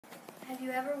Have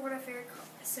you ever won a fair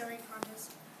sewing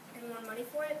contest and won money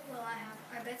for it? Well, I have.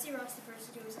 I'm Betsy Ross, the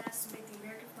person who was asked to make the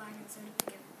American flag and sewed it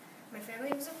together. My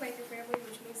family was a Quaker family,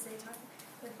 which means they talk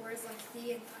with words like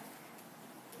thee and thy.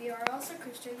 We are also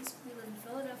Christians. We live in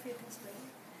Philadelphia,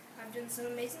 Pennsylvania. I've done some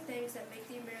amazing things that make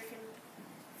the American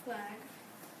flag,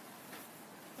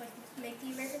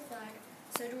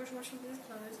 sew George Washington's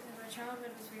clothes, and my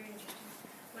childhood was very interesting.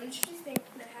 One interesting thing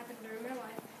that happened during my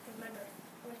life was my birth.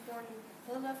 I was born in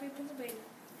Philadelphia,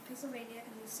 Pennsylvania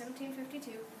in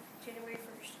 1752, January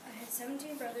 1st. I had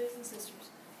 17 brothers and sisters.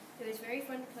 It was very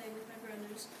fun to play with my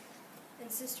brothers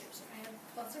and sisters. I had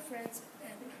lots of friends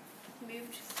and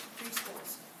moved through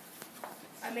schools.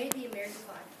 I made the American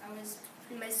flag. I was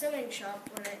in my sewing shop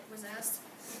when I was asked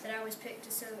that I was picked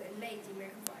to sew and make the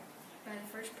American flag by the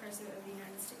first president of the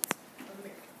United States of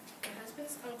America. My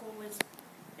husband's uncle was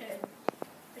a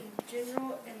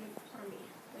general in the army.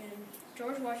 When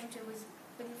George Washington was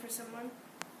looking for someone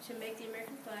to make the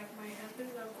American flag, my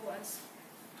husband's uncle asked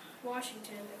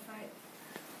Washington if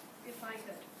I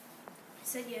could. I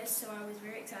said yes, so I was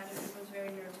very excited and was very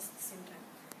nervous at the same time.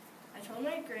 I told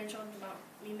my grandchildren about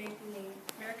me making the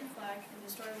American flag, and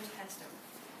the story was passed down.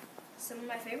 Some of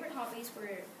my favorite hobbies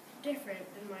were different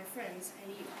than my friends and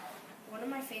you. One of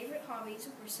my favorite hobbies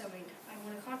were sewing. I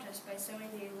won a contest by sewing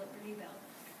the Liberty Bell.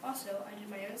 Also, I did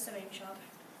my own sewing shop.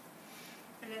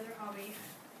 Another hobby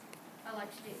I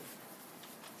like to do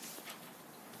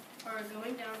are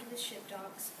going down to the ship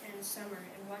docks in summer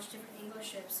and watch different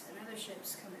English ships and other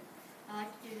ships come in. I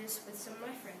like to do this with some of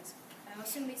my friends. I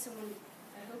also meet someone.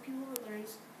 I hope you will learn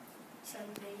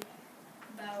something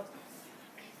about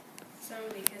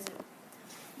sewing because it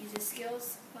uses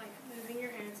skills like moving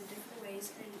your hands in different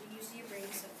ways and using your brain.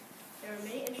 So there are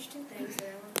many interesting things that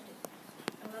I love to do.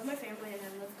 I love my family and I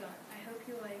love God. I hope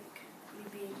you like me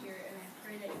being here, and I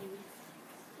pray that you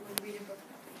would read a book